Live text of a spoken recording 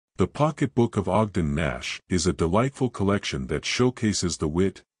The Pocketbook of Ogden Nash is a delightful collection that showcases the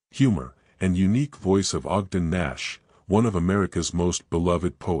wit, humor, and unique voice of Ogden Nash, one of America's most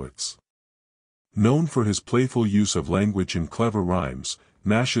beloved poets. Known for his playful use of language and clever rhymes,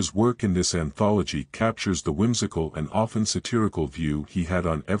 Nash's work in this anthology captures the whimsical and often satirical view he had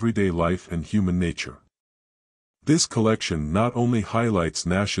on everyday life and human nature. This collection not only highlights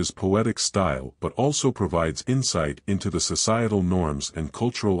Nash's poetic style but also provides insight into the societal norms and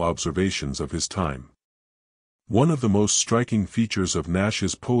cultural observations of his time. One of the most striking features of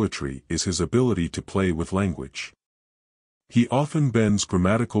Nash's poetry is his ability to play with language. He often bends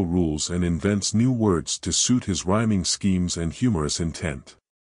grammatical rules and invents new words to suit his rhyming schemes and humorous intent.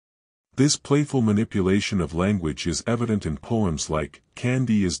 This playful manipulation of language is evident in poems like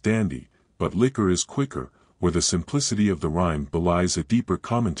 "Candy is Dandy, but Liquor is Quicker," where the simplicity of the rhyme belies a deeper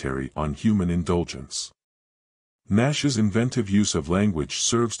commentary on human indulgence. Nash's inventive use of language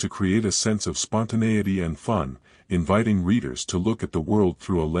serves to create a sense of spontaneity and fun, inviting readers to look at the world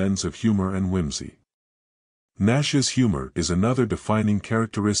through a lens of humor and whimsy. Nash's humor is another defining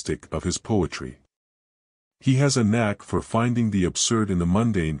characteristic of his poetry. He has a knack for finding the absurd in the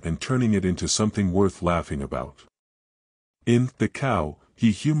mundane and turning it into something worth laughing about. In "The Cow,"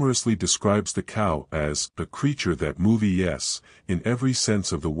 he humorously describes the cow as a creature that moves in every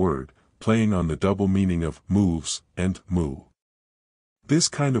sense of the word, playing on the double meaning of moves and moo. This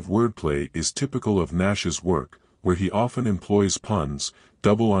kind of wordplay is typical of Nash's work, where he often employs puns,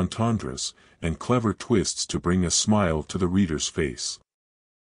 double entendres, and clever twists to bring a smile to the reader's face.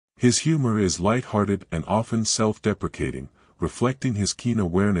 His humor is light-hearted and often self-deprecating, reflecting his keen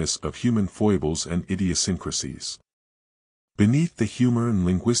awareness of human foibles and idiosyncrasies. Beneath the humor and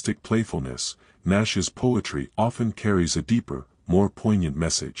linguistic playfulness, Nash's poetry often carries a deeper, more poignant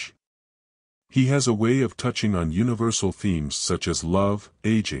message. He has a way of touching on universal themes such as love,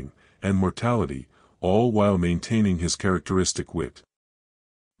 aging, and mortality, all while maintaining his characteristic wit.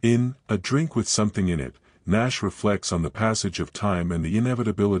 In "A Drink with Something in It," Nash reflects on the passage of time and the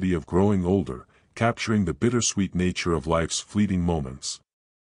inevitability of growing older, capturing the bittersweet nature of life's fleeting moments.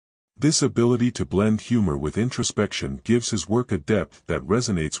 This ability to blend humor with introspection gives his work a depth that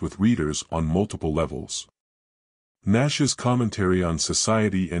resonates with readers on multiple levels. Nash's commentary on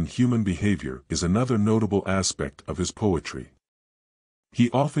society and human behavior is another notable aspect of his poetry.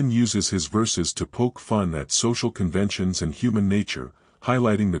 He often uses his verses to poke fun at social conventions and human nature,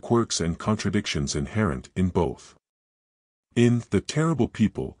 highlighting the quirks and contradictions inherent in both. In "The Terrible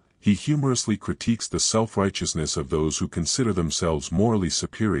People," he humorously critiques the self-righteousness of those who consider themselves morally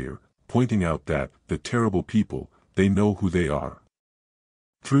superior, pointing out that, the terrible people, they know who they are.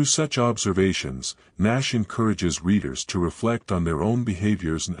 Through such observations, Nash encourages readers to reflect on their own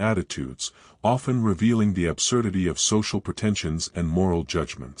behaviors and attitudes, often revealing the absurdity of social pretensions and moral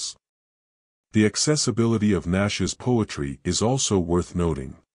judgments. The accessibility of Nash's poetry is also worth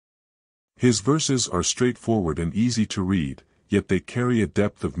noting. His verses are straightforward and easy to read, yet they carry a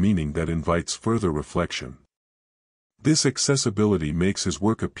depth of meaning that invites further reflection. This accessibility makes his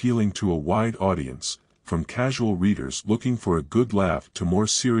work appealing to a wide audience, from casual readers looking for a good laugh to more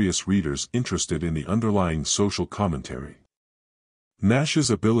serious readers interested in the underlying social commentary. Nash's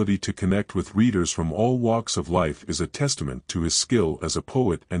ability to connect with readers from all walks of life is a testament to his skill as a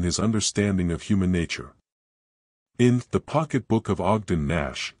poet and his understanding of human nature. In "The Pocketbook of Ogden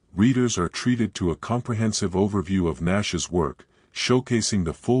Nash," readers are treated to a comprehensive overview of Nash's work, showcasing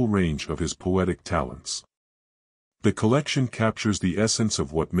the full range of his poetic talents. The collection captures the essence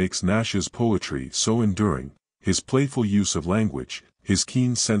of what makes Nash's poetry so enduring: his playful use of language, his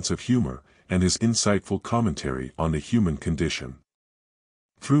keen sense of humor, and his insightful commentary on the human condition.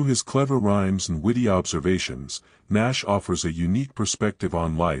 Through his clever rhymes and witty observations, Nash offers a unique perspective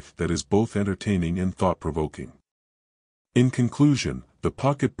on life that is both entertaining and thought-provoking. In conclusion, "The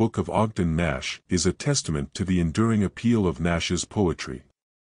Pocketbook of Ogden Nash" is a testament to the enduring appeal of Nash's poetry.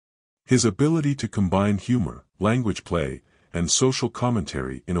 His ability to combine humor, language play, and social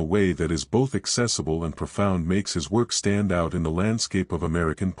commentary in a way that is both accessible and profound makes his work stand out in the landscape of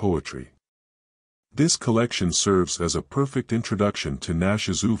American poetry. This collection serves as a perfect introduction to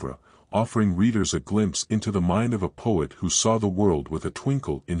Nash's oeuvre, offering readers a glimpse into the mind of a poet who saw the world with a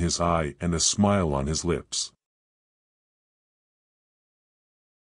twinkle in his eye and a smile on his lips.